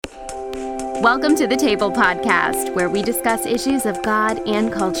Welcome to the Table Podcast, where we discuss issues of God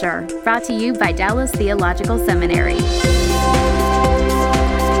and culture, brought to you by Dallas Theological Seminary.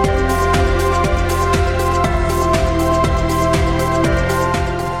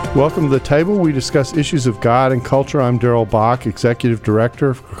 Welcome to the Table. We discuss issues of God and culture. I'm Darrell Bock, Executive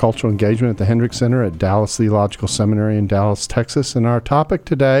Director for Cultural Engagement at the Hendricks Center at Dallas Theological Seminary in Dallas, Texas. And our topic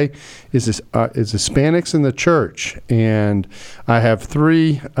today is Hispanics in the Church. And I have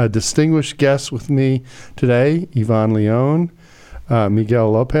three distinguished guests with me today, Yvonne Leon,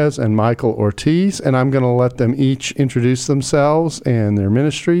 Miguel Lopez, and Michael Ortiz, and I'm going to let them each introduce themselves and their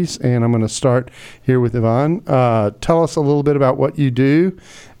ministries, and I'm going to start here with Yvonne. Tell us a little bit about what you do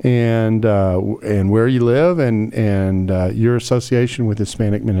and where you live and your association with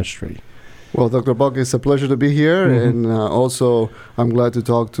Hispanic ministry. Well, Dr. Buck, it's a pleasure to be here, and also I'm glad to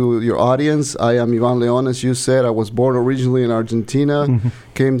talk to your audience. I am Yvonne Leon, as you said. I was born originally in Argentina,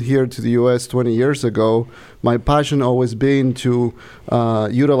 came here to the U.S. 20 years ago. My passion always been to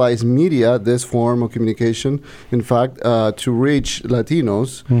utilize media, this form of communication, in fact, to reach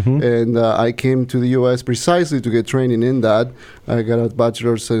Latinos. And I came to the U.S. precisely to get training in that. I got a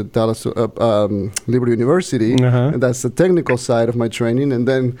bachelor's at Dallas Liberty University, and that's the technical side of my training. And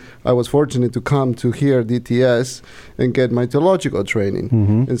then I was fortunate to come to here, DTS, and get my theological training.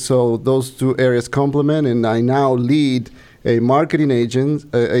 And so those two areas complement, and I now lead a marketing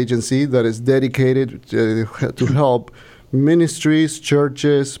agency that is dedicated to help ministries,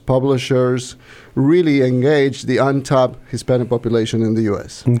 churches, publishers really engage the untapped Hispanic population in the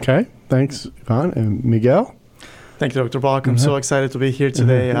U.S. Okay, thanks, Yvonne. And Miguel? Thank you, Dr. Bach. I'm so excited to be here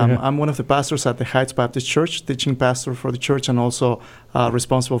today. I'm one of the pastors at the Heights Baptist Church, teaching pastor for the church and also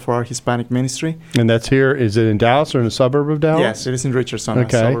responsible for our Hispanic ministry. And that's here, is it in Dallas or in a suburb of Dallas? Yes, it is in Richardson, a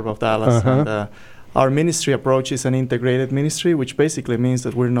suburb of Dallas. And, our ministry approach is an integrated ministry, which basically means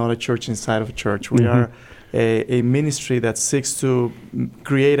that we're not a church inside of a church. We are a ministry that seeks to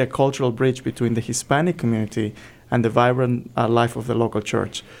create a cultural bridge between the Hispanic community and the vibrant life of the local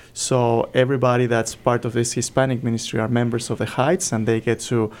church. So everybody that's part of this Hispanic ministry are members of the Heights, and they get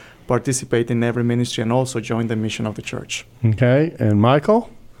to participate in every ministry and also join the mission of the church. Okay, and Michael?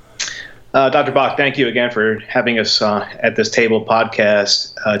 Dr. Bach, thank you again for having us at this Table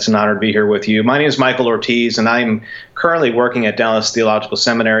podcast. It's an honor to be here with you. My name is Michael Ortiz, and I'm currently working at Dallas Theological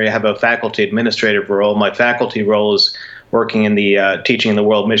Seminary. I have a faculty administrative role. My faculty role is working in the teaching in the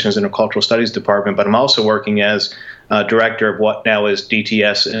World Missions and Intercultural Studies Department, but I'm also working as director of what now is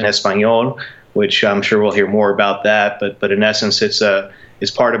DTS in Espanol, which I'm sure we'll hear more about that. But in essence, it's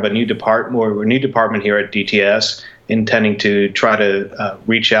part of a new department here at DTS, intending to try to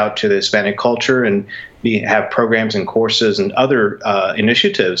reach out to the Hispanic culture and have programs and courses and other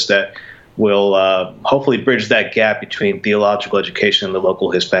initiatives that will hopefully bridge that gap between theological education and the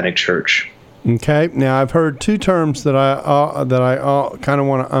local Hispanic church. Okay. Now, I've heard two terms that I kind of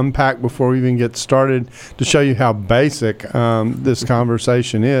want to unpack before we even get started to show you how basic this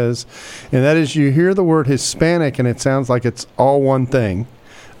conversation is, and that is you hear the word Hispanic and it sounds like it's all one thing.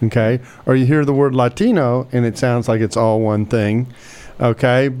 Okay, or you hear the word Latino and it sounds like it's all one thing.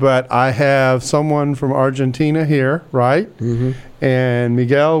 Okay, but I have someone from Argentina here, right? And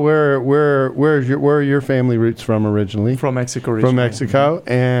Miguel, where are your family roots from originally? From Mexico originally. From Mexico.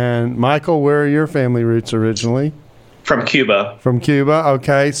 And Michael, where are your family roots originally? From Cuba. From Cuba.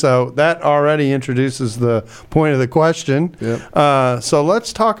 Okay, so that already introduces the point of the question. So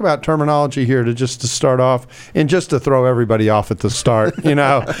let's talk about terminology here to start off, and just to throw everybody off at the start.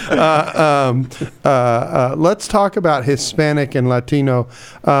 Let's talk about Hispanic and Latino.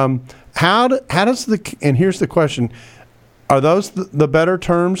 How does and here's the question: are those the better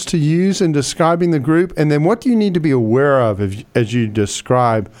terms to use in describing the group? And then what do you need to be aware of as you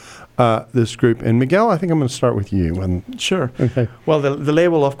describe this group? And Miguel, I think I'm going to start with you. Sure. Okay. Well, the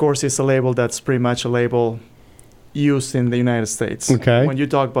label, of course, is a label that's pretty much a label used in the United States. Okay. When you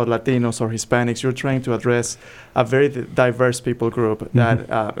talk about Latinos or Hispanics, you're trying to address a very diverse people group that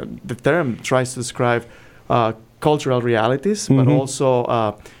the term tries to describe cultural realities, but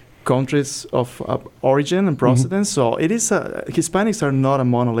also countries of origin and procedence. So it is Hispanics are not a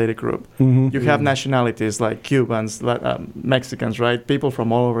monolithic group. You have nationalities like Cubans, Mexicans, right? People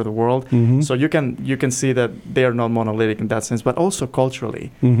from all over the world. So you can see that they are not monolithic in that sense, but also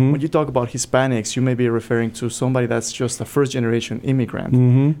culturally. When you talk about Hispanics, you may be referring to somebody that's just a first-generation immigrant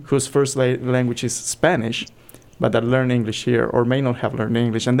whose first language is Spanish, but that learn English here or may not have learned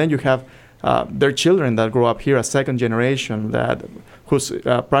English. And then you have their children that grow up here, a second generation whose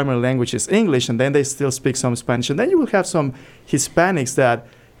primary language is English, and then they still speak some Spanish. And then you will have some Hispanics that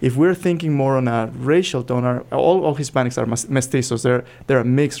if we're thinking more on a racial tone, all Hispanics are mestizos. They're a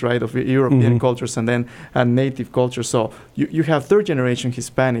mix, right, of European cultures and then a native culture. So you have third-generation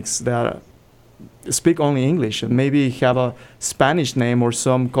Hispanics that speak only English and maybe have a Spanish name or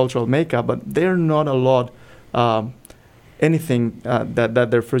some cultural makeup, but they're not a lot anything that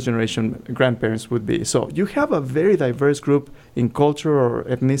their first-generation grandparents would be. So you have a very diverse group in culture or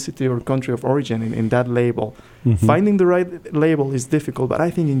ethnicity or country of origin in that label. Finding the right label is difficult, but I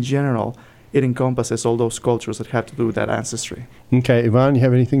think in general, it encompasses all those cultures that have to do with that ancestry. Okay, Ivan, you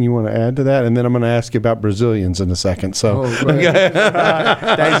have anything you want to add to that? And then I'm going to ask you about Brazilians in a second. So, Thank you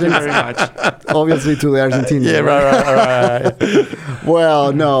very much. Obviously, to the Argentinians. Yeah, right.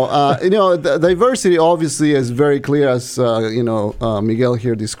 Well, no, the diversity obviously is very clear, as Miguel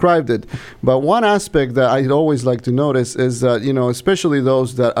here described it. But one aspect that I'd always like to notice is that especially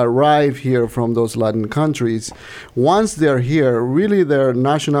those that arrive here from those Latin countries, once they're here, really their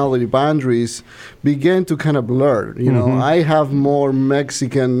nationality boundaries begin to kind of blur. I have more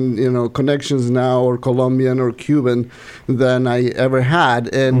Mexican, connections now, or Colombian or Cuban, than I ever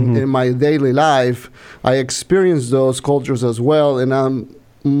had, and in my daily life, I experience those cultures as well, and I'm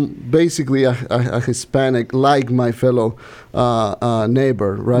basically a Hispanic, like my fellow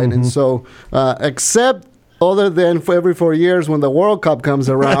neighbor, right? And so, except other than for every 4 years when the World Cup comes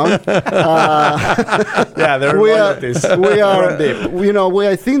around, there are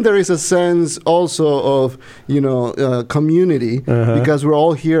I think there is a sense also of community because we're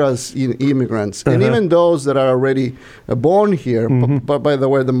all here as immigrants, and even those that are already born here. But by the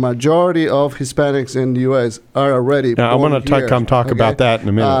way, the majority of Hispanics in the U.S. are already born I'm going to come talk about that in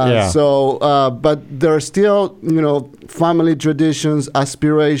a minute. So, but there are still family traditions,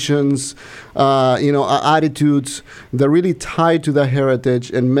 aspirations, attitudes that really tie to the heritage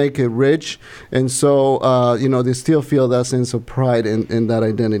and make it rich. And so, they still feel that sense of pride in that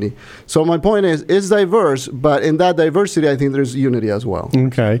identity. So my point is, it's diverse, but in that diversity, I think there's unity as well.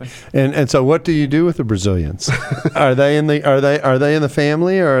 Okay. And so what do you do with the Brazilians? Are they in the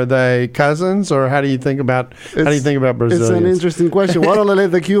family, or are they cousins, or how do you think about Brazilians? It's an interesting question. Why don't I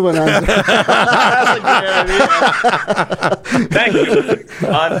let the Cuban answer? That's a good idea. Thank you,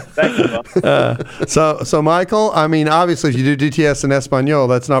 Juan. So Michael, I mean, obviously, if you do DTS in Espanol,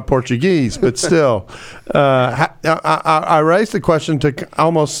 that's not Portuguese, but still, I raised the question to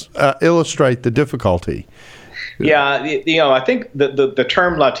almost illustrate the difficulty. Yeah, I think the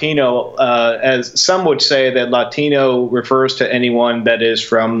term Latino, as some would say, that Latino refers to anyone that is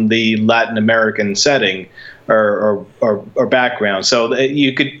from the Latin American setting or background. So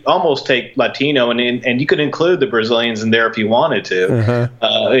you could almost take Latino and you could include the Brazilians in there if you wanted to,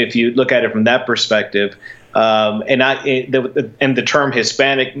 if you look at it from that perspective. And the term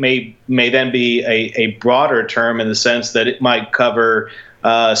Hispanic may then be a broader term in the sense that it might cover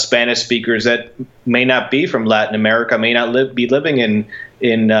Spanish speakers that may not be from Latin America, may not be living in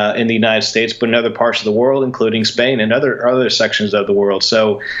the United States, but in other parts of the world, including Spain and other sections of the world.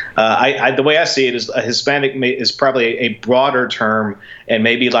 So the way I see it is a Hispanic is probably a broader term, and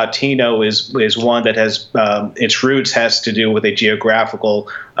maybe Latino is one that has its roots has to do with a geographical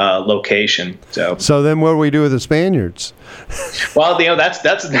location. So then what do we do with the Spaniards? Well, that's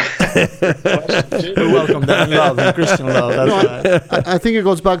we welcome them in love, in Christian love. I think it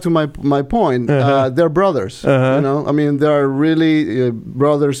goes back to my point. They're brothers. I mean, they are really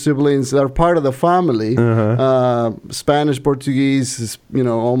brothers, siblings. They're part of the family. Spanish, Portuguese is,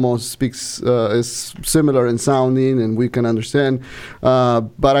 almost speaks is similar in sounding, and we can understand.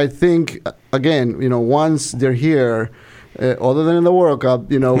 But I think again, once they're here. Other than in the World Cup,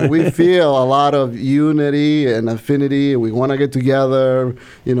 we feel a lot of unity and affinity. We want to get together,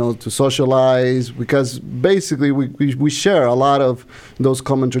 to socialize, because basically we share a lot of those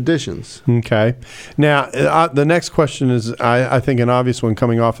common traditions. Okay. Now, the next question is, I think, an obvious one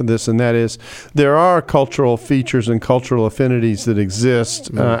coming off of this, and that is, there are cultural features and cultural affinities that exist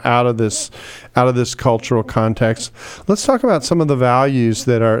out of this cultural context. Let's talk about some of the values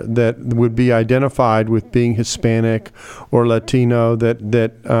that would be identified with being Hispanic or Latino that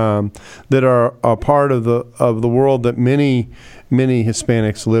are a part of the world that many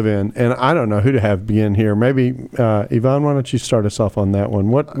Hispanics live in. And I don't know who to have begin here. Maybe Ivan, why don't you start us off on that one?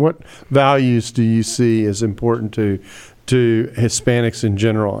 What values do you see as important to to Hispanics in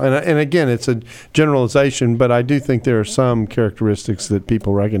general. And again, it's a generalization, but I do think there are some characteristics that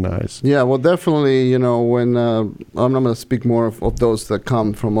people recognize. Yeah, well, definitely, when I'm not going to speak more of those that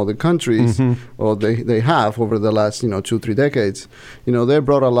come from other countries, or they have over the last, 2-3 decades. They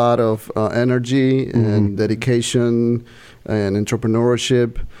brought a lot of energy and dedication and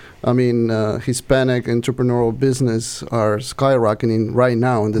entrepreneurship. I mean, Hispanic entrepreneurial business are skyrocketing right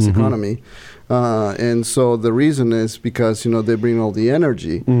now in this economy. And so the reason is because, they bring all the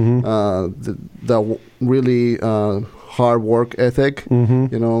energy, the really hard work ethic,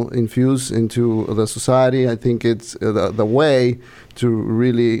 infused into the society. I think it's the way to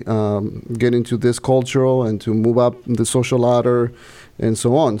really get into this cultural and to move up the social ladder and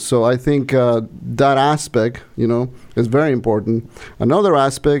so on. So I think that aspect, is very important. Another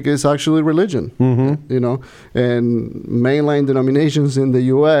aspect is actually religion, and mainline denominations in the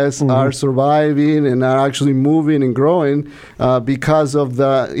U.S. are surviving and are actually moving and growing because of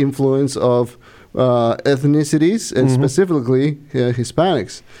the influence of ethnicities and specifically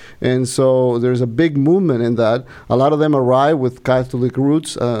Hispanics. And so there's a big movement in that. A lot of them arrive with Catholic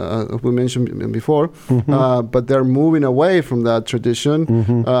roots, we mentioned before, but they're moving away from that tradition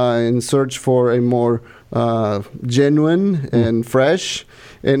in search for a more genuine and fresh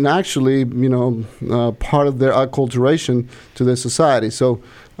and actually, part of their acculturation to the society. So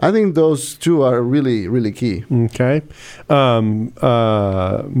I think those two are really, really key. Okay.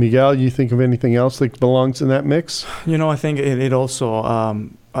 Miguel, you think of anything else that belongs in that mix? I think it also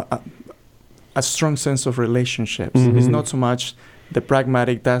a strong sense of relationships. It's not so much the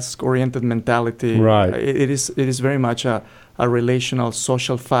pragmatic, task-oriented mentality. Right. It is very much a relational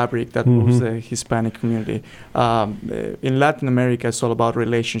social fabric that moves the Hispanic community. In Latin America, it's all about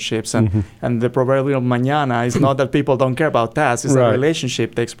relationships, and the proverbial mañana is not that people don't care about tasks, it's that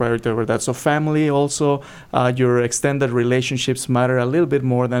relationship takes priority over that. So family also, your extended relationships matter a little bit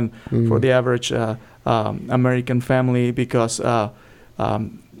more than for the average American family, because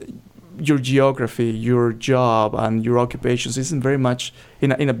your geography, your job, and your occupations isn't very much,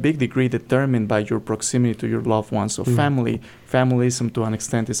 in a big degree, determined by your proximity to your loved ones. So familism, to an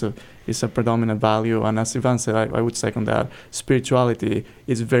extent, is a predominant value. And as Ivan said, I would second that. Spirituality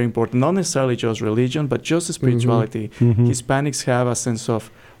is very important, not necessarily just religion, but just spirituality. Hispanics have a sense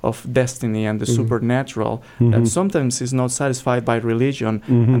of destiny and the supernatural that sometimes is not satisfied by religion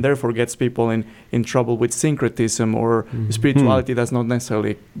and therefore gets people in trouble with syncretism or spirituality that's not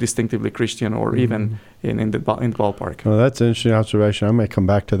necessarily distinctively Christian or even in the ballpark. Well, that's an interesting observation. I may come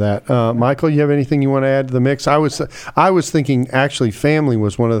back to that. Michael, you have anything you want to add to the mix? I was thinking actually family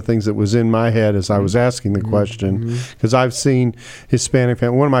was one of the things that was in my head as I was asking the question, because I've seen Hispanic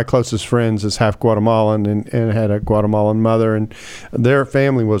family. One of my closest friends is half Guatemalan and had a Guatemalan mother, and their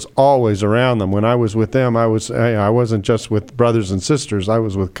family was always around them. When I was with them, I wasn't just with brothers and sisters. I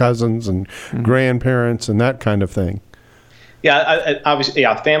was with cousins and grandparents and that kind of thing. Yeah, obviously,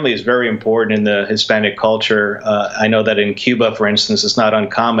 family is very important in the Hispanic culture. I know that in Cuba, for instance, it's not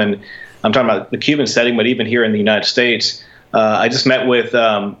uncommon. I'm talking about the Cuban setting, but even here in the United States, I just met with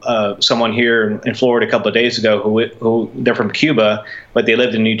someone here in Florida a couple of days ago who they're from Cuba, but they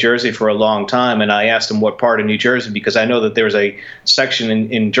lived in New Jersey for a long time. And I asked them what part of New Jersey, because I know that there's a section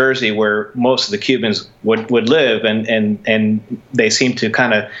in Jersey where most of the Cubans would live, and they seem to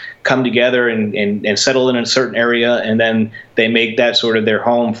kind of come together and settle in a certain area, and then they make that sort of their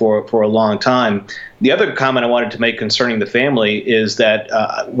home for a long time. The other comment I wanted to make concerning the family is that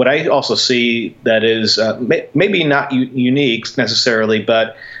what I also see that is maybe not unique necessarily,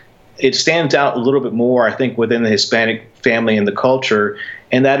 but it stands out a little bit more, I think, within the Hispanic family and the culture,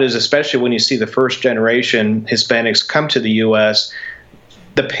 and that is especially when you see the first generation Hispanics come to the U.S.,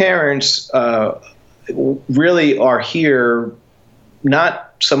 the parents really are here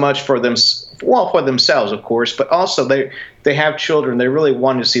not so much for themselves, of course, but also they have children. They really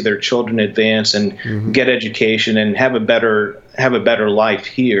want to see their children advance and get education and have a better life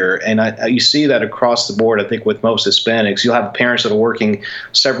here. And you see that across the board. I think with most Hispanics, you'll have parents that are working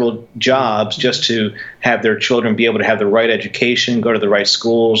several jobs just to have their children be able to have the right education, go to the right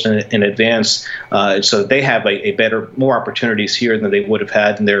schools, and advance, so that they have more opportunities here than they would have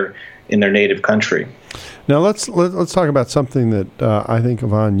had in their native country. Now let's talk about something that I think,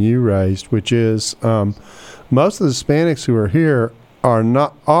 Ivan, you raised, which is most of the Hispanics who are here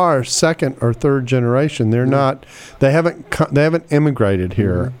are second or third generation. They're not. They haven't immigrated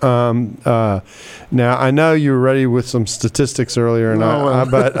here. Now I know you were ready with some statistics earlier, and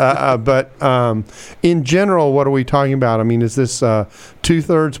but in general, what are we talking about? I mean, is this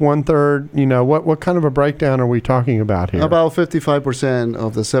 2/3, 1/3? What kind of a breakdown are we talking about here? About 55%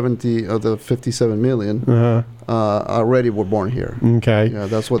 of the 57 million already were born here. Okay. Yeah,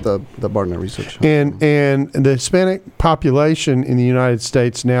 that's what the Barna research. And the Hispanic population in the United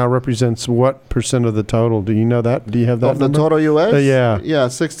States now represents what percent of the total? Do you know that? Do you have that of number? the total U.S.? Yeah. Yeah,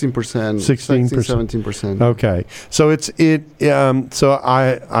 16%. 17%. Okay. So so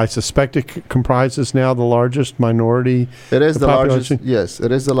I suspect it comprises now the largest minority. It is the population? largest. Yes,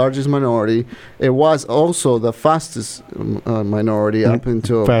 it is the largest minority. It was also the fastest minority up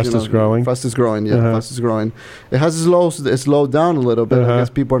until fastest growing. Fastest growing. It has slowed down a little bit. I guess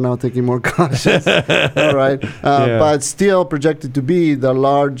people are now taking more cautious. All right, but still projected to be the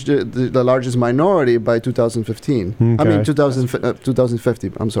largest minority by 2015. Okay. I mean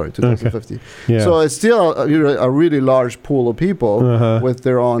 2050. I'm sorry, 2050. Okay. Yeah. So it's still a really large pool of people with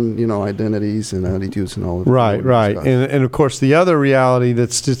their own identities and attitudes and all. Right. And of course the other reality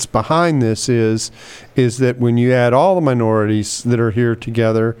that sits behind this is that when you add all the minorities that are here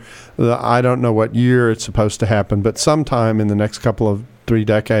together, I don't know what year it's supposed to happen, but sometime in the next couple of 3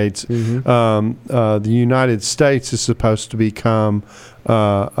 decades, the United States is supposed to become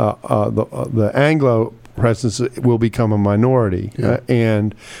the Anglo presence will become a minority,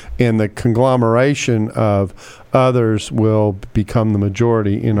 and the conglomeration of others will become the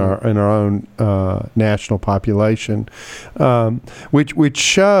majority in our own national population, which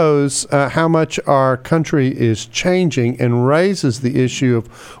shows how much our country is changing and raises the issue of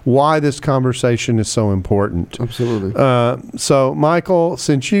why this conversation is so important. Absolutely. So, Michael,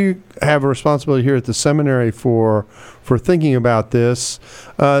 since you have a responsibility here at the seminary for thinking about this,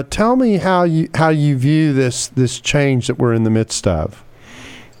 tell me how you view this change that we're in the midst of.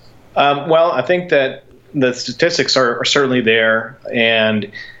 Well, I think that the statistics are certainly there,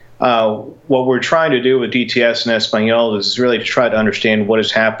 and what we're trying to do with DTS and Espanol is really to try to understand what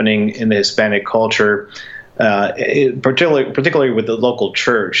is happening in the Hispanic culture, particularly with the local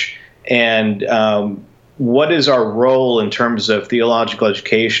church, and what is our role in terms of theological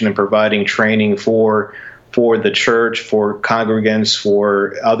education and providing training for the church, for congregants,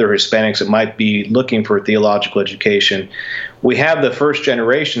 for other Hispanics that might be looking for theological education. We have the first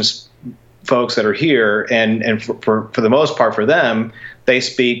generations folks that are here, and for the most part for them, they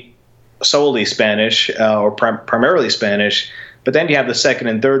speak solely Spanish or primarily Spanish. But then you have the second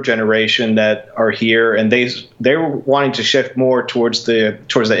and third generation that are here, and they're wanting to shift more towards the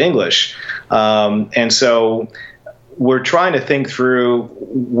English, and so we're trying to think through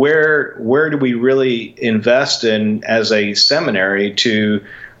where do we really invest in as a seminary to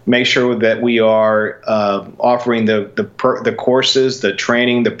make sure that we are offering the courses, the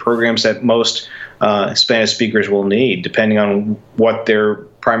training, the programs that most Spanish speakers will need, depending on what their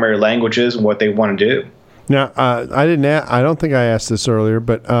primary language is and what they want to do. Now, I don't think I asked this earlier,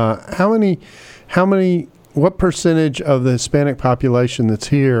 but what percentage of the Hispanic population that's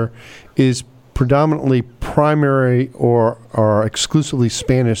here is predominantly primary or exclusively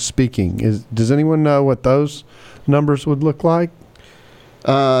Spanish speaking? Does anyone know what those numbers would look like?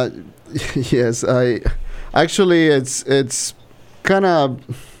 Yes, it's kind of,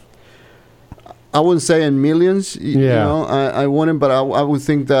 I wouldn't say in millions, I wouldn't, but I would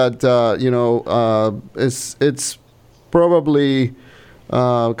think that, it's probably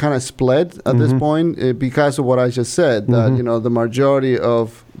kind of split at this point because of what I just said, that, the majority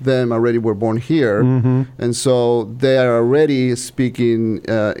of them already were born here, and so they are already speaking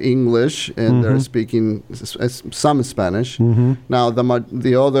English, and they're speaking some Spanish. Now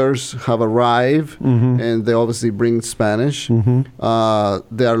the others have arrived, and they obviously bring Spanish. They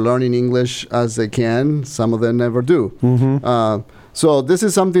are learning English as they can. Some of them never do. So this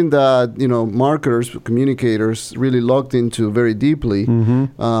is something that marketers, communicators really looked into very deeply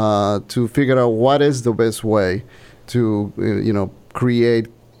to figure out what is the best way to create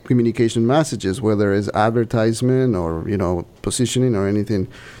communication messages, whether it's advertisement or positioning or anything.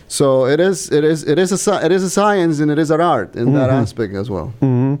 So it is a science, and it is an art in that aspect as well.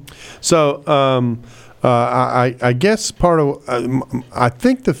 So I guess part of I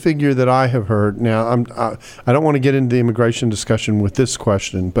think the figure that I have heard now, I don't want to get into the immigration discussion with this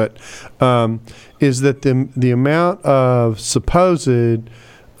question, but is that the amount of supposed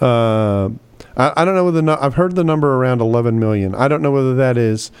I don't know whether I've heard the number around 11 million. I don't know whether that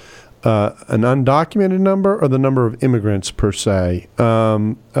is an undocumented number or the number of immigrants per se?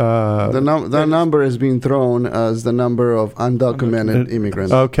 The number is being thrown as the number of undocumented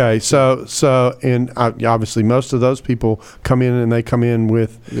immigrants. Okay, so and obviously most of those people come in and they come in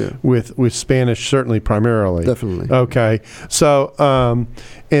with Spanish, certainly primarily. Definitely. Okay, so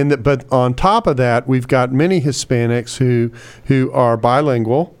but on top of that, we've got many Hispanics who are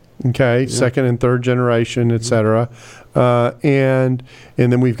bilingual. Okay, second and third generation, et cetera. And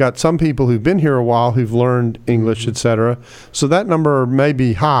then we've got some people who've been here a while who've learned English, et cetera. So that number may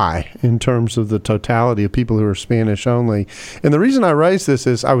be high in terms of the totality of people who are Spanish only. And the reason I raise this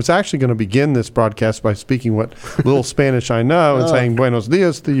is I was actually going to begin this broadcast by speaking what little Spanish I know and saying buenos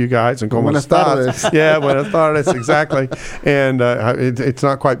dias to you guys and como estás. Yeah, buenas tardes, exactly. And it's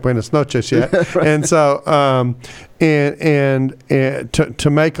not quite buenas noches yet. Right. And so and to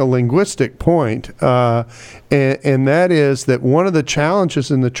make a linguistic point, and that is that one of the challenges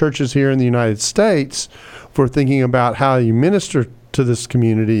in the churches here in the United States for thinking about how you minister to this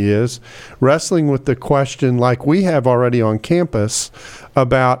community is wrestling with the question, like we have already on campus,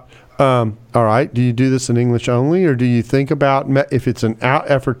 about all right, do you do this in English only, or do you think about if it's an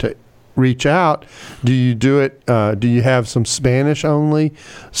effort to reach out, do you do it, do you have some Spanish only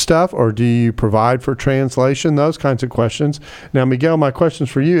stuff, or do you provide for translation, those kinds of questions. Now, Miguel, my questions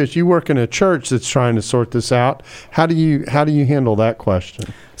for you is, you work in a church that's trying to sort this out. How do you handle that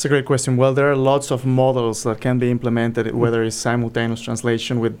question? It's a great question. Well, there are lots of models that can be implemented, whether it's simultaneous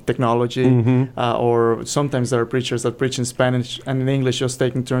translation with technology, or sometimes there are preachers that preach in Spanish and in English, just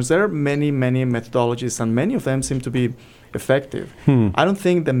taking turns. There are many, many methodologies, and many of them seem to be effective. I don't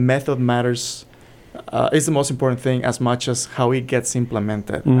think the method matters, is the most important thing, as much as how it gets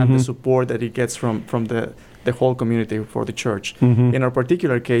implemented and the support that it gets from the whole community for the church. In our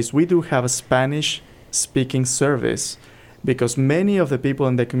particular case, we do have a Spanish-speaking service, because many of the people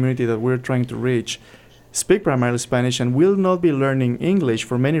in the community that we're trying to reach speak primarily Spanish and will not be learning English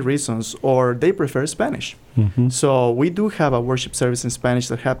for many reasons, or they prefer Spanish. So we do have a worship service in Spanish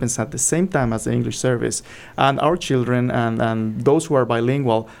that happens at the same time as the English service, and our children and those who are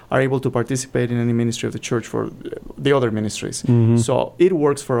bilingual are able to participate in any ministry of the church for the other ministries. So it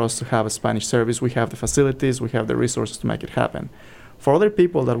works for us to have a Spanish service. We have the facilities, we have the resources to make it happen. For other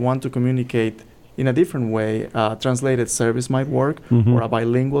people that want to communicate in a different way, translated service might work, or a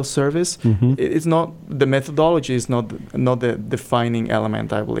bilingual service. It's not, the methodology is not the defining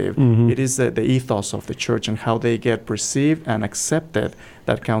element, I believe. It is the ethos of the church and how they get perceived and accepted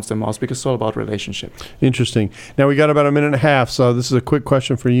that counts the most, because it's all about relationship. Interesting. Now, we got about a minute and a half, so this is a quick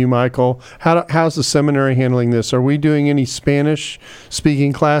question for you, Michael. How's the seminary handling this? Are we doing any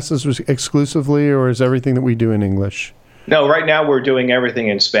Spanish-speaking classes exclusively, or is everything that we do in English? No, right now we're doing everything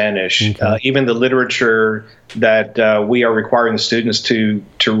in Spanish. Okay. Even the literature that we are requiring the students to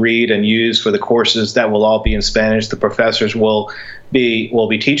read and use for the courses, that will all be in Spanish. The professors will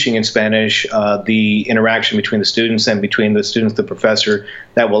be teaching in Spanish. The interaction between the students and between the students and the professor,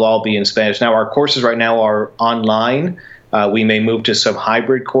 that will all be in Spanish. Now, our courses right now are online. We may move to some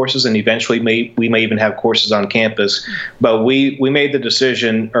hybrid courses, and eventually we may even have courses on campus. But we made the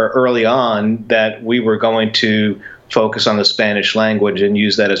decision early on that we were going to focus on the Spanish language and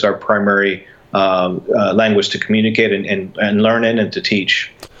use that as our primary language to communicate and learn in and to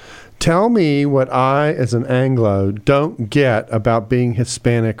teach. Tell me what I, as an Anglo, don't get about being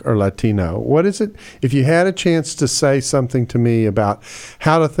Hispanic or Latino. What is it, if you had a chance to say something to me about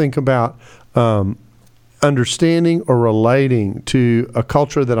how to think about understanding or relating to a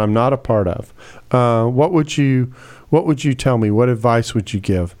culture that I'm not a part of, what would you tell me? What advice would you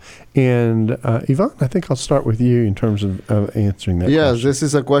give? And Ivan, I think I'll start with you in terms of answering that question. Yes, this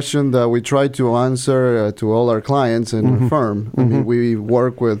is a question that we try to answer to all our clients in our firm. I mean, we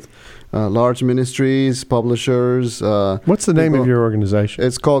work with large ministries, publishers. What's the name of your organization?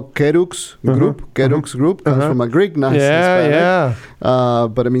 It's called Kerux Group. Kerux Group comes from a Greek, not Hispanic.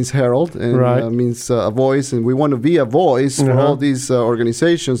 But it means herald, and means a voice. And we want to be a voice for all these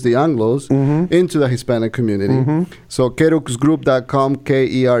organizations, the Anglos, into the Hispanic community. So keruxgroup.com,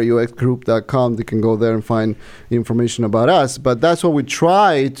 KERUX group.com. They can go there and find information about us. But that's what we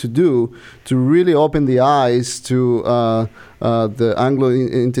try to do, to really open the eyes to the Anglo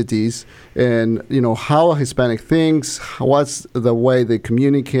entities, and how a Hispanic thinks, what's the way they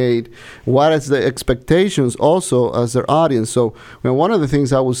communicate, what is the expectations also as their audience. So one of the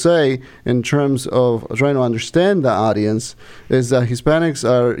things I would say in terms of trying to understand the audience is that Hispanics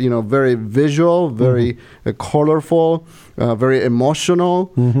are very visual, very colorful. very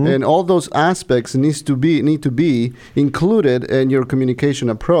emotional, and all those aspects need to be included in your communication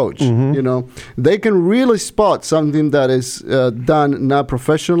approach. You know, they can really spot something that is done not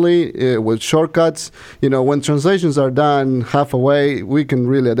professionally with shortcuts. You know, when translations are done half away, we can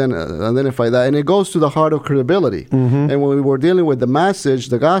really identify that, and it goes to the heart of credibility. And when we're dealing with the message,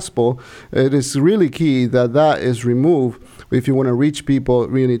 the gospel, it is really key that is removed if you want to reach people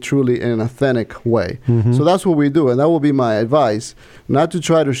really truly in an authentic way. So that's what we do, and that will be my advice, not to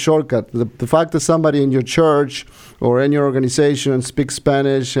try to shortcut. The fact that somebody in your church or in your organization speaks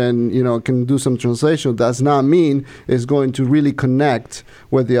Spanish and, you know, can do some translation does not mean it's going to really connect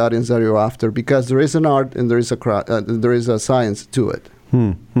with the audience that you're after, because there is an art and there is a science to it.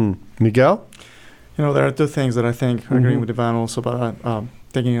 Miguel? You know, there are two things that I think, agreeing with Ivan also, but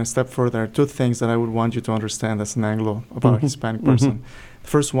taking a step further, there are two things that I would want you to understand as an Anglo about a Hispanic person. The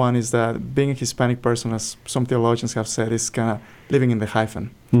first one is that being a Hispanic person, as some theologians have said, is kind of living in the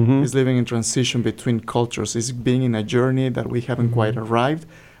hyphen. It's living in transition between cultures. It's being in a journey that we haven't quite arrived.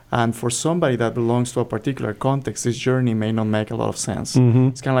 And for somebody that belongs to a particular context, this journey may not make a lot of sense.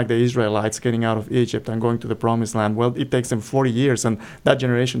 It's kind of like the Israelites getting out of Egypt and going to the Promised Land. Well, it takes them 40 years, and that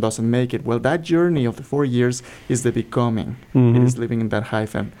generation doesn't make it. Well, that journey of the 40 years is the becoming. It is living in that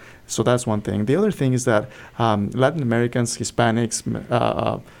hyphen. So that's one thing. The other thing is that Latin Americans, Hispanics,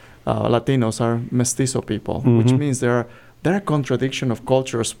 Latinos are mestizo people, which means they're a contradiction of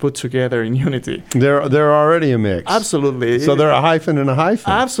cultures put together in unity. They're already a mix. Absolutely. So they're a hyphen and a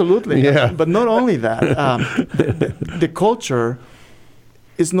hyphen. Absolutely. Yeah. But not only that, the culture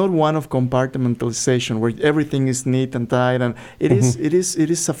is not one of compartmentalization where everything is neat and tight, and it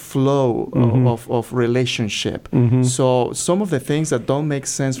is a flow of relationship. So some of the things that don't make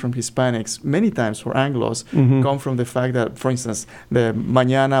sense from Hispanics, many times for Anglos, come from the fact that, for instance, the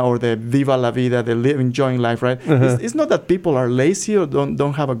mañana or the viva la vida, the enjoying life, right? It's not that people are lazy or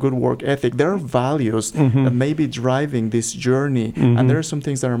don't have a good work ethic. There are values that may be driving this journey, and there are some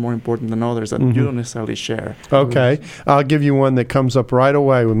things that are more important than others that you don't necessarily share. Okay. I'll give you one that comes up right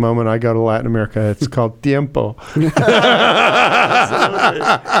away the moment I go to Latin America. It's called tiempo.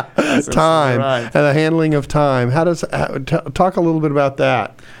 Time. Right. And the handling of time. Talk a little bit about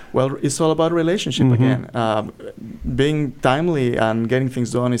that. Well, it's all about relationship again. Being timely and getting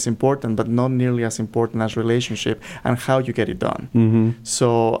things done is important, but not nearly as important as relationship and how you get it done.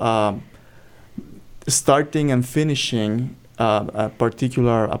 So starting and finishing a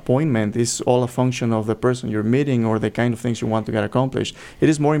particular appointment is all a function of the person you're meeting or the kind of things you want to get accomplished. It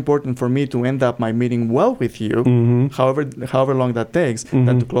is more important for me to end up my meeting well with you, however long that takes,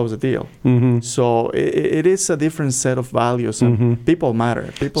 than to close the deal. So it is a different set of values, and people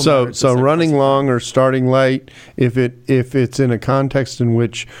matter. So running long or starting late, if it's in a context in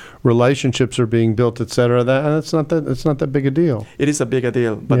which relationships are being built, etc., it's not that big a deal. It is a big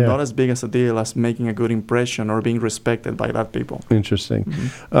deal, but not as big as a deal as making a good impression or being respected by that people. Interesting.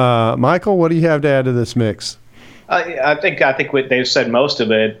 Michael, what do you have to add to this mix? I think what they've said most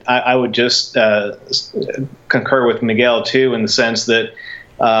of it. I would just concur with Miguel too, in the sense that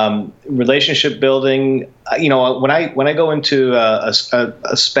relationship building. You know, when I go into a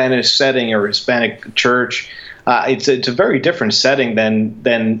Spanish setting or Hispanic church, it's a very different setting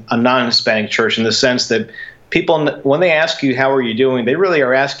than a non-Hispanic church, in the sense that people, when they ask you how are you doing, they really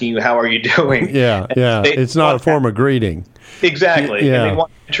are asking you how are you doing. It's not a form of greeting. Exactly. And they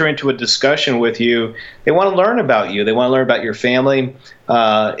want to enter into a discussion with you. They want to learn about you. They want to learn about your family,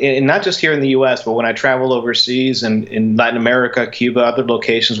 and not just here in the U.S., but when I travel overseas and in Latin America, Cuba, other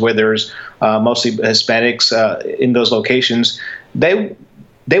locations where there's mostly Hispanics in those locations,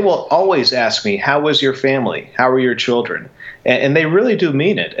 they will always ask me, how is your family? How are your children? And they really do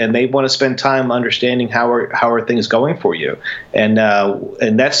mean it, and they want to spend time understanding how are things going for you, and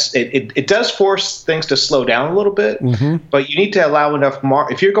that's it. It does force things to slow down a little bit, but you need to allow enough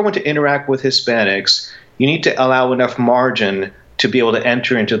if you're going to interact with Hispanics, you need to allow enough margin to be able to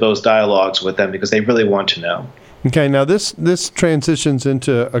enter into those dialogues with them, because they really want to know. Okay, now this transitions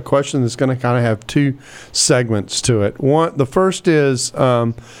into a question that's going to kind of have two segments to it. The first is,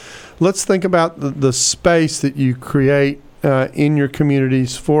 let's think about the space that you create in your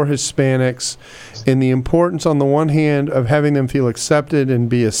communities for Hispanics, and the importance on the one hand of having them feel accepted and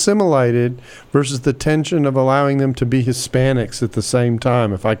be assimilated versus the tension of allowing them to be Hispanics at the same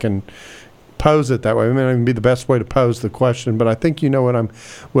time, if I can pose it that way. It may not even be the best way to pose the question, but I think you know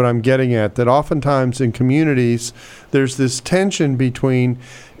what I'm getting at, that oftentimes in communities there's this tension between,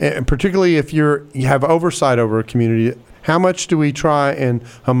 particularly if you have oversight over a community, how much do we try and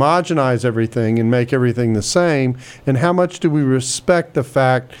homogenize everything and make everything the same, and how much do we respect the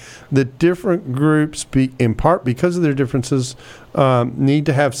fact that different groups, in part because of their differences, need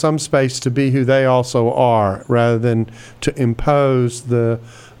to have some space to be who they also are, rather than to impose the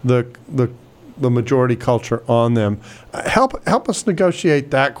majority culture on them. Help us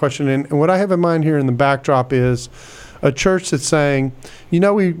negotiate that question. And what I have in mind here in the backdrop is a church that's saying,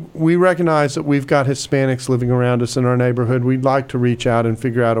 we recognize that we've got Hispanics living around us in our neighborhood. We'd like to reach out and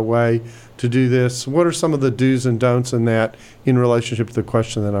figure out a way to do this. What are some of the do's and don'ts in that in relationship to the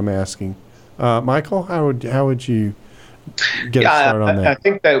question that I'm asking? Michael, how would you get started on that? I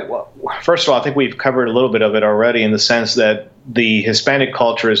think that, first of all, I think we've covered a little bit of it already, in the sense that the Hispanic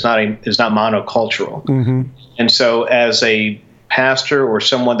culture is not monocultural. Mm-hmm. And so as a pastor or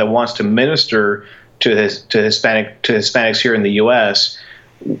someone that wants to minister to Hispanics here in the U.S.,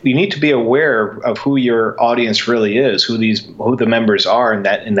 you need to be aware of who your audience really is, who the members are in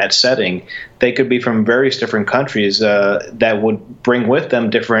that setting. They could be from various different countries that would bring with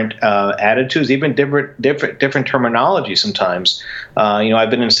them different attitudes, even different terminology sometimes. I've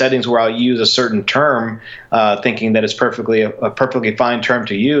been in settings where I'll use a certain term, thinking that it's a perfectly fine term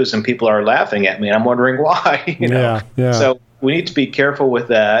to use, and people are laughing at me, and I'm wondering why. Yeah. So we need to be careful with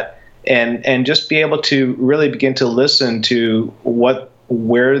that, and just be able to really begin to listen to what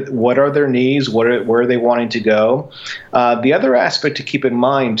are their needs, where are they wanting to go. The other aspect to keep in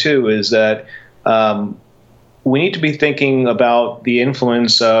mind too is that we need to be thinking about the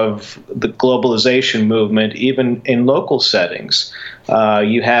influence of the globalization movement, even in local settings.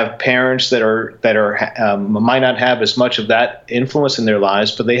 You have parents that might not have as much of that influence in their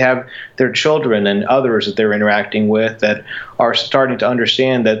lives, but they have their children and others that they're interacting with that are starting to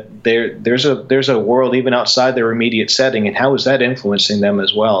understand that there's a world even outside their immediate setting, and how is that influencing them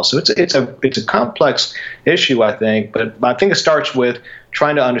as well? So it's a complex issue, I think, but I think it starts with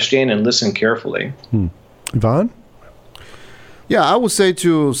trying to understand and listen carefully. Yvonne? Yeah, I would say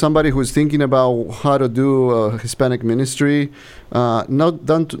to somebody who is thinking about how to do a Hispanic ministry,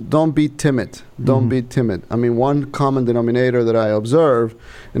 don't be timid. Don't be timid. I mean, one common denominator that I observe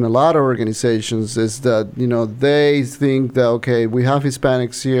in a lot of organizations is that, they think that, okay, we have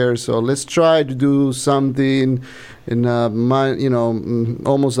Hispanics here, so let's try to do something in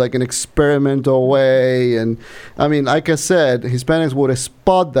almost like an experimental way. And I mean, like I said, Hispanics would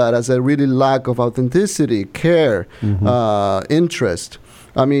spot that as a really lack of authenticity, care, interest.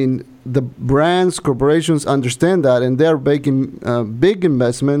 I mean, the brands, corporations understand that, and they're making big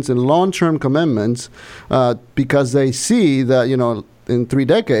investments and long-term commitments because they see that, in 3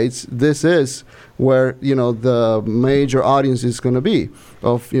 decades, this is where, the major audience is going to be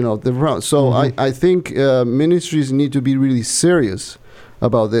of, the brand. So I think ministries need to be really serious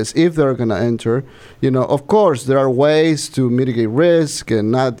about this if they're going to enter. Of course, there are ways to mitigate risk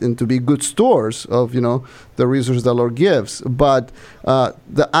and to be good stewards of, the resources the Lord gives. But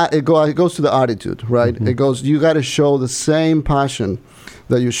it goes to the attitude, right? It goes, you got to show the same passion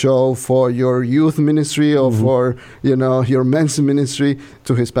that you show for your youth ministry or for, your men's ministry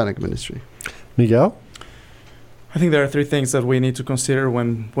to Hispanic ministry. Miguel? I think there are 3 things that we need to consider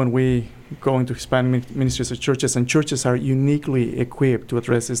when we go into Hispanic ministries or churches, and churches are uniquely equipped to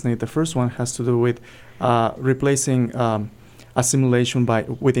address this need. The first one has to do with replacing assimilation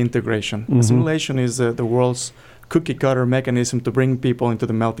with integration. Assimilation is the world's cookie-cutter mechanism to bring people into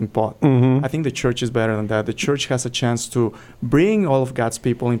the melting pot. I think the church is better than that. The church has a chance to bring all of God's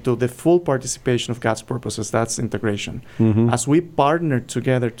people into the full participation of God's purposes. That's integration. As we partner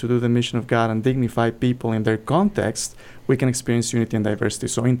together to do the mission of God and dignify people in their context, we can experience unity and diversity.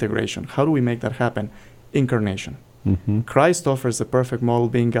 So integration. How do we make that happen? Incarnation. Christ offers the perfect model,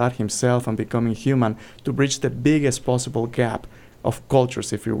 being God himself and becoming human, to bridge the biggest possible gap of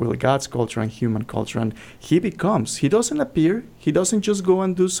cultures, if you will, God's culture and human culture. And he doesn't appear, he doesn't just go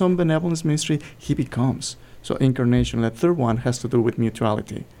and do some benevolence ministry, he becomes. So incarnation. The third one has to do with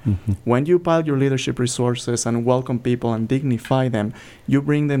mutuality. When you pile your leadership resources and welcome people and dignify them, you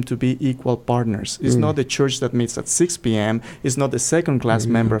bring them to be equal partners. It's not the church that meets at 6 p.m. It's not the second-class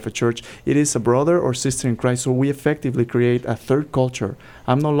member of a church. It is a brother or sister in Christ. So we effectively create a third culture.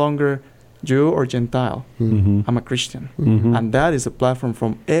 I'm no longer Jew or Gentile. I'm a Christian. And that is a platform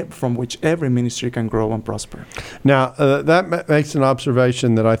from which every ministry can grow and prosper. Now, that makes an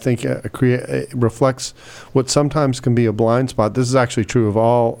observation that I think reflects what sometimes can be a blind spot. This is actually true of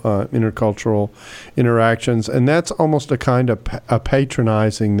all intercultural interactions, and that's almost a kind of a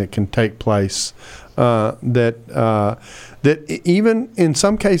patronizing that can take place that even in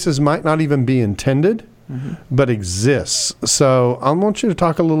some cases might not even be intended, but exists. So I want you to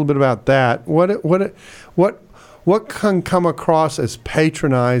talk a little bit about that. What what can come across as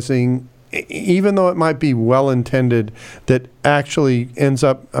patronizing, even though it might be well-intended, that actually ends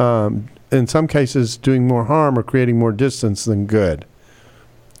up, in some cases, doing more harm or creating more distance than good?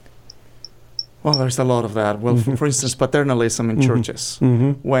 Well, there's a lot of that. Well, for instance, paternalism in churches.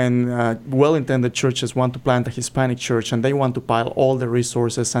 When well-intended churches want to plant a Hispanic church and they want to pile all the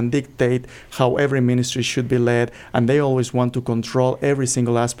resources and dictate how every ministry should be led, and they always want to control every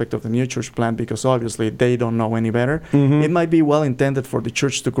single aspect of the new church plant because obviously they don't know any better. It might be well-intended for the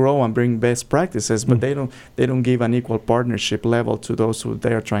church to grow and bring best practices, but they don't give an equal partnership level to those who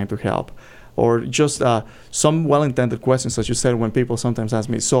they are trying to help. Or just some well-intended questions, as you said, when people sometimes ask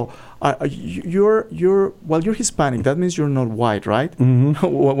me, so you're Hispanic, that means you're not white, right?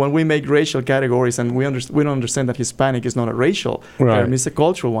 When we make racial categories and we don't understand that Hispanic is not a racial term, it's a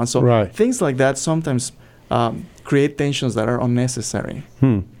cultural one. So things like that sometimes create tensions that are unnecessary.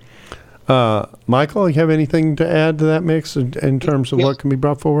 Michael, you have anything to add to that mix in terms of what can be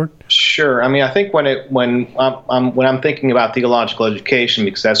brought forward? Sure. I mean, I think when I'm thinking about theological education,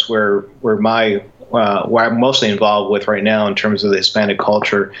 because that's where I'm mostly involved with right now in terms of the Hispanic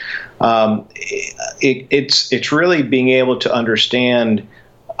culture, it's really being able to understand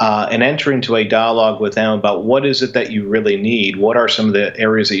and enter into a dialogue with them about what is it that you really need. What are some of the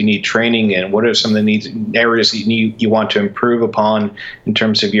areas that you need training in? What are some of the areas that you want to improve upon in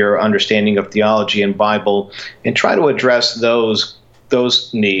terms of your understanding of theology and Bible, and try to address those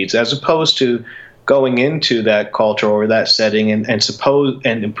needs, as opposed to going into that culture or that setting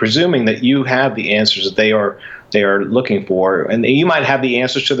and presuming that you have the answers that they are looking for, and you might have the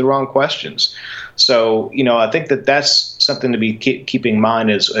answers to the wrong questions. So, I think that's something to be keeping in mind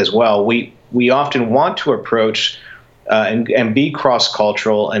as well. We often want to approach and be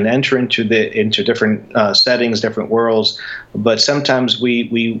cross-cultural and enter into different settings, different worlds, but sometimes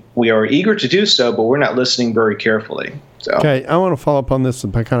we are eager to do so, but we're not listening very carefully. So. Okay, I want to follow up on this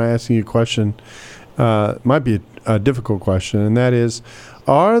by kind of asking you a question. Might be a difficult question, and that is,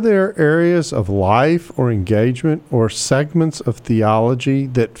 are there areas of life or engagement or segments of theology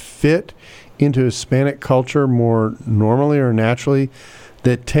that fit into Hispanic culture more normally or naturally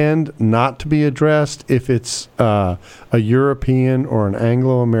that tend not to be addressed if it's a European or an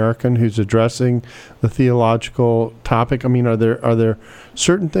Anglo-American who's addressing the theological topic? I mean, are there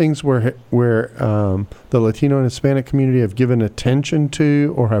certain things where the Latino and Hispanic community have given attention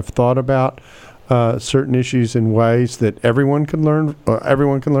to or have thought about certain issues in ways that everyone can learn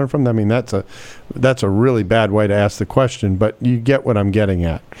from them? I mean, that's a really bad way to ask the question, but you get what I'm getting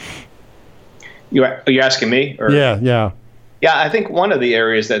at. You're asking me? Or? Yeah. Yeah, I think one of the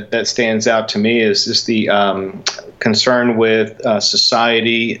areas that stands out to me is just the concern with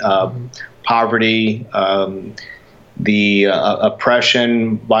society, poverty, the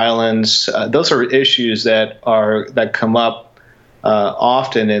oppression, violence. Those are issues that come up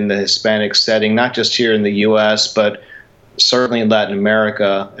often in the Hispanic setting, not just here in the U.S., but certainly in Latin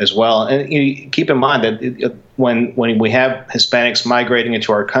America as well. And keep in mind that when we have Hispanics migrating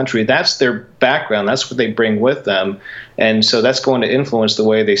into our country, that's their background. That's what they bring with them, and so that's going to influence the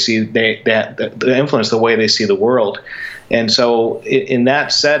way they see influence the way they see the world. And so in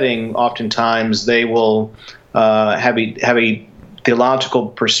that setting, oftentimes they will have a theological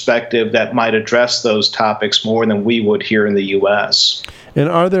perspective that might address those topics more than we would here in the U.S. And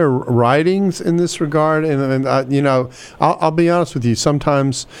are there writings in this regard? And I'll be honest with you.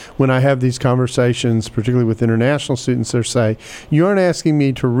 Sometimes when I have these conversations, particularly with international students, they say, "You aren't asking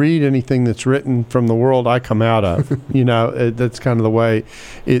me to read anything that's written from the world I come out of." That's kind of the way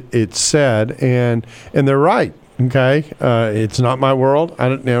it's said, and they're right. Okay, it's not my world. I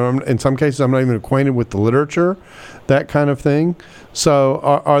don't in some cases, I'm not even acquainted with the literature, that kind of thing. So,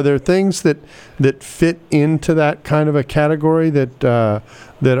 are there things that fit into that kind of a category that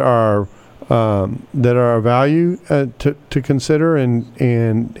are of value to consider,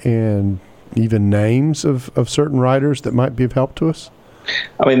 and even names of certain writers that might be of help to us?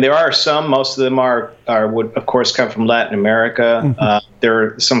 I mean, there are some. Most of them would of course come from Latin America. Mm-hmm. There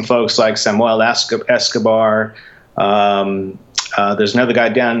are some folks like Samuel Escobar. There's another guy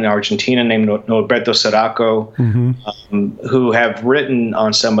down in Argentina named Norberto Saraco, mm-hmm. Who have written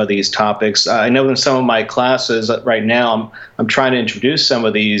on some of these topics. I know in some of my classes right now, I'm trying to introduce some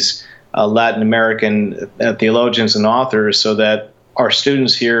of these Latin American theologians and authors so that our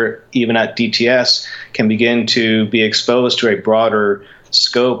students here, even at DTS, can begin to be exposed to a broader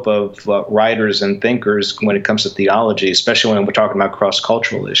scope of writers and thinkers when it comes to theology, especially when we're talking about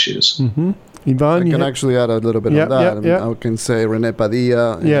cross-cultural issues. Mm-hmm. Yvonne, I can actually add a little bit on that. I can say René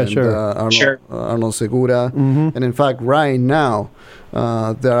Padilla and sure. Arnold Segura. Mm-hmm. And in fact, right now,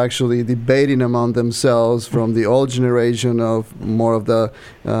 they're actually debating among themselves from the old generation of more of the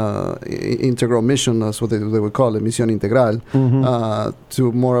integral mission, that's what they would call it, Misión Integral,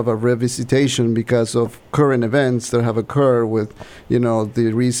 to more of a revisitation because of current events that have occurred with,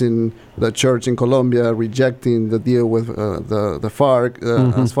 the recent, the church in Colombia rejecting the deal with the FARC,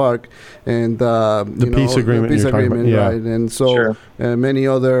 as FARC, and the peace agreement, yeah. Right? And so many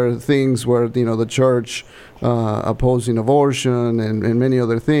other things where, the church opposing abortion and many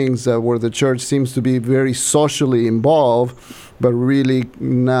other things where the church seems to be very socially involved, but really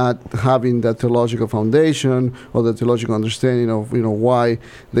not having that theological foundation or the theological understanding of why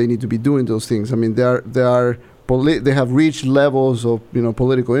they need to be doing those things. I mean, they have reached levels of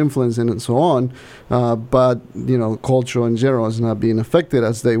political influence and so on, but culture in general is not being affected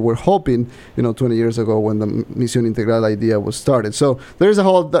as they were hoping 20 years ago when the Misión Integral idea was started. So there's a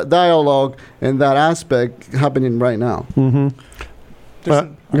whole dialogue and that aspect happening right now.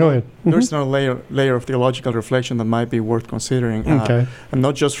 Go ahead. There's another layer of theological reflection that might be worth considering, and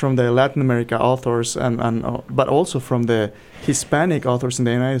not just from the Latin America authors, but also from the Hispanic authors in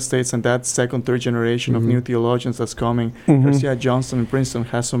the United States, and that second, third generation of new theologians that's coming. Garcia Johnston in Princeton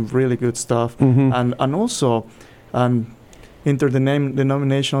has some really good stuff, and also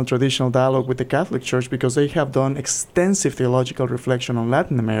interdenominational traditional dialogue with the Catholic Church, because they have done extensive theological reflection on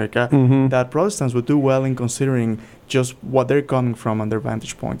Latin America that Protestants would do well in considering just what they're coming from and their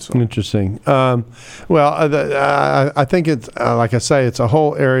vantage point. So. Interesting. I think it's, like I say, it's a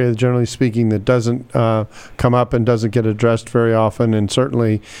whole area, generally speaking, that doesn't come up and doesn't get addressed very often. And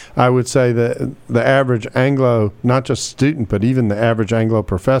certainly, I would say that the average Anglo, not just student, but even the average Anglo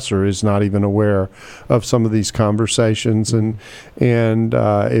professor is not even aware of some of these conversations. And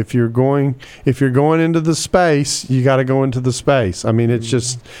if you're going into the space, you got to go into the space. I mean, it's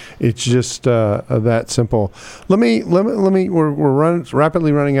just that simple. Let me. We're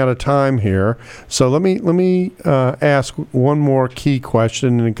rapidly running out of time here, so let me ask one more key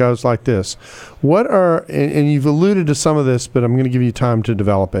question, and it goes like this: what are, and you've alluded to some of this, but I'm going to give you time to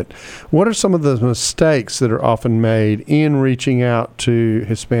develop it. What are some of the mistakes that are often made in reaching out to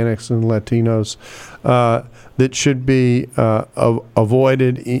Hispanics and Latinos that should be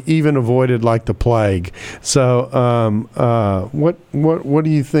avoided, even avoided like the plague? So, what do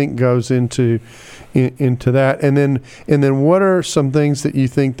you think goes into that, and then what are some things that you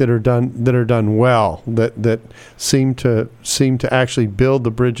think that are done well, that seem to actually build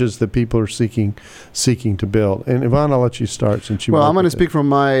the bridges that people are seeking to build? And Yvonne, I'll let you start since you. Well, I'm going to speak from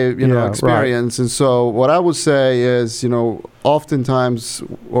my experience, right. And so what I would say is oftentimes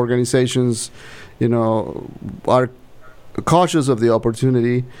organizations are cautious of the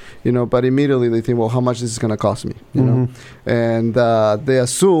opportunity, but immediately they think, well, how much is this going to cost me? And they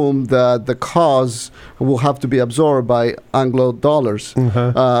assume that the cost will have to be absorbed by Anglo dollars.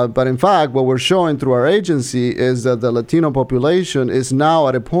 But in fact, what we're showing through our agency is that the Latino population is now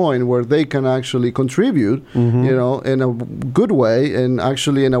at a point where they can actually contribute, in a good way, and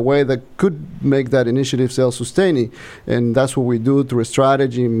actually in a way that could make that initiative self-sustaining. And that's what we do through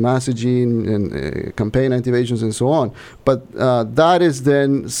strategy, messaging, and campaign activations, and so on. But that is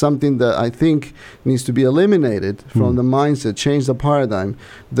then something that I think needs to be eliminated from the mindset, change the paradigm.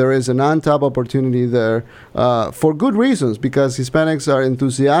 There is an untapped opportunity there for good reasons, because Hispanics are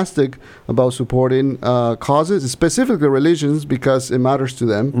enthusiastic about supporting causes, specifically religions, because it matters to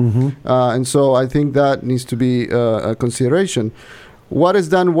them. And so I think that needs to be a consideration. What is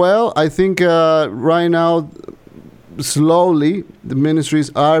done well? I think right now, slowly, the ministries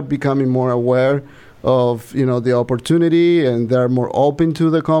are becoming more aware of the opportunity, and they're more open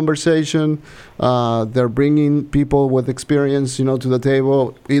to the conversation. They're bringing people with experience to the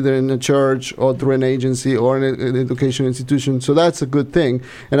table, either in a church or through an agency or an education institution. So that's a good thing,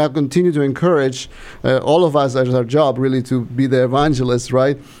 and I'll continue to encourage all of us as our job really to be the evangelists,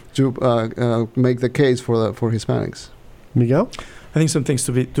 right, to make the case for Hispanics. Miguel? I think some things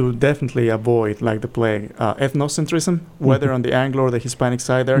to definitely avoid, like the plague. Ethnocentrism, whether on the Anglo or the Hispanic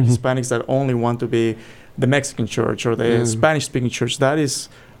side. There are Hispanics that only want to be the Mexican church or the Spanish-speaking church. That is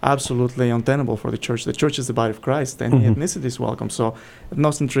absolutely untenable for the church. The church is the body of Christ, and ethnicity is welcome. So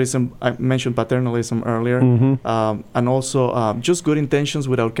ethnocentrism, I mentioned paternalism earlier, and also just good intentions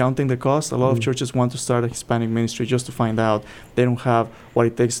without counting the cost. A lot of churches want to start a Hispanic ministry just to find out they don't have what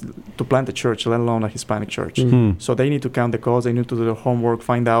it takes to plant a church, let alone a Hispanic church. So they need to count the cost, they need to do their homework,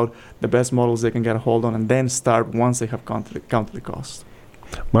 find out the best models they can get a hold on, and then start once they have counted the cost.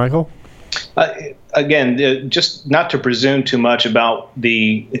 Michael? Again, just not to presume too much about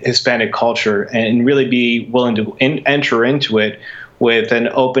the Hispanic culture, and really be willing to enter into it with an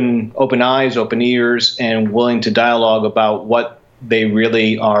open eyes, open ears, and willing to dialogue about what they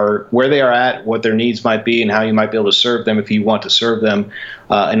really are, where they are at, what their needs might be, and how you might be able to serve them if you want to serve them,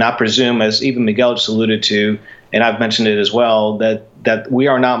 and not presume, as even Miguel just alluded to, and I've mentioned it as well, that we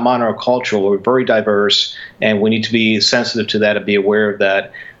are not monocultural. We're very diverse, and we need to be sensitive to that and be aware of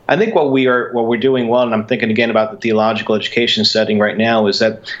that. I think what we're doing well, and I'm thinking again about the theological education setting right now, is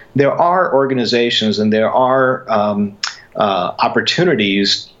that there are organizations and there are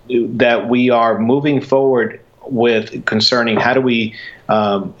opportunities that we are moving forward with concerning how do we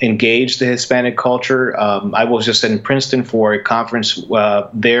engage the Hispanic culture. I was just in Princeton for a conference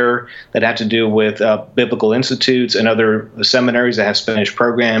there that had to do with biblical institutes and other seminaries that have Spanish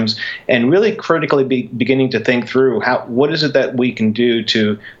programs, and really critically beginning to think through what is it that we can do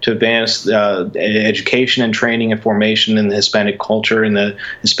to advance education and training and formation in the Hispanic culture in the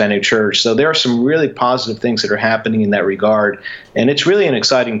Hispanic church. So there are some really positive things that are happening in that regard, and it's really an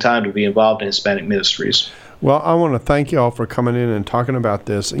exciting time to be involved in Hispanic ministries. Well, I want to thank you all for coming in and talking about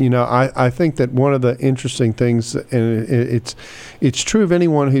this. You know, I think that one of the interesting things, and it's true of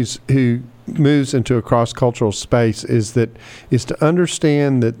anyone who moves into a cross-cultural space, is to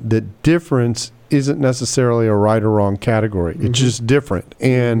understand that difference isn't necessarily a right or wrong category. It's just different.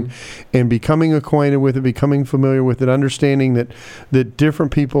 And becoming acquainted with it, becoming familiar with it, understanding that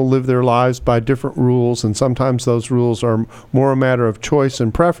different people live their lives by different rules, and sometimes those rules are more a matter of choice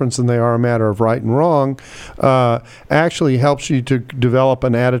and preference than they are a matter of right and wrong, actually helps you to develop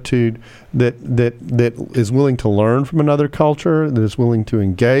an attitude that is willing to learn from another culture, that is willing to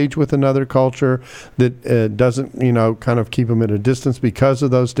engage with another culture, that doesn't, kind of keep them at a distance because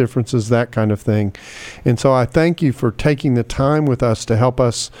of those differences, that kind of thing. And so I thank you for taking the time with us to help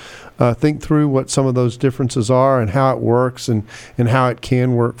us think through what some of those differences are and how it works and how it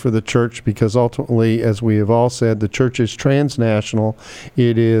can work for the church, because ultimately, as we have all said, the church is transnational.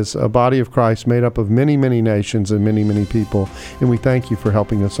 It is a body of Christ made up of many, many nations and many, many people, and we thank you for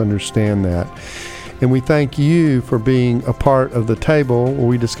helping us understand that. And we thank you for being a part of the table where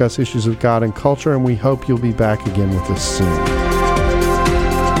we discuss issues of God and culture, and we hope you'll be back again with us soon.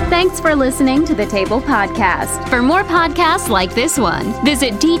 Thanks for listening to the Table Podcast. For more podcasts like this one,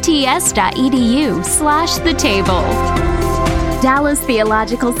 visit dts.edu/the table. Dallas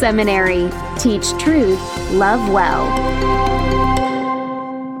Theological Seminary. Teach truth, love well.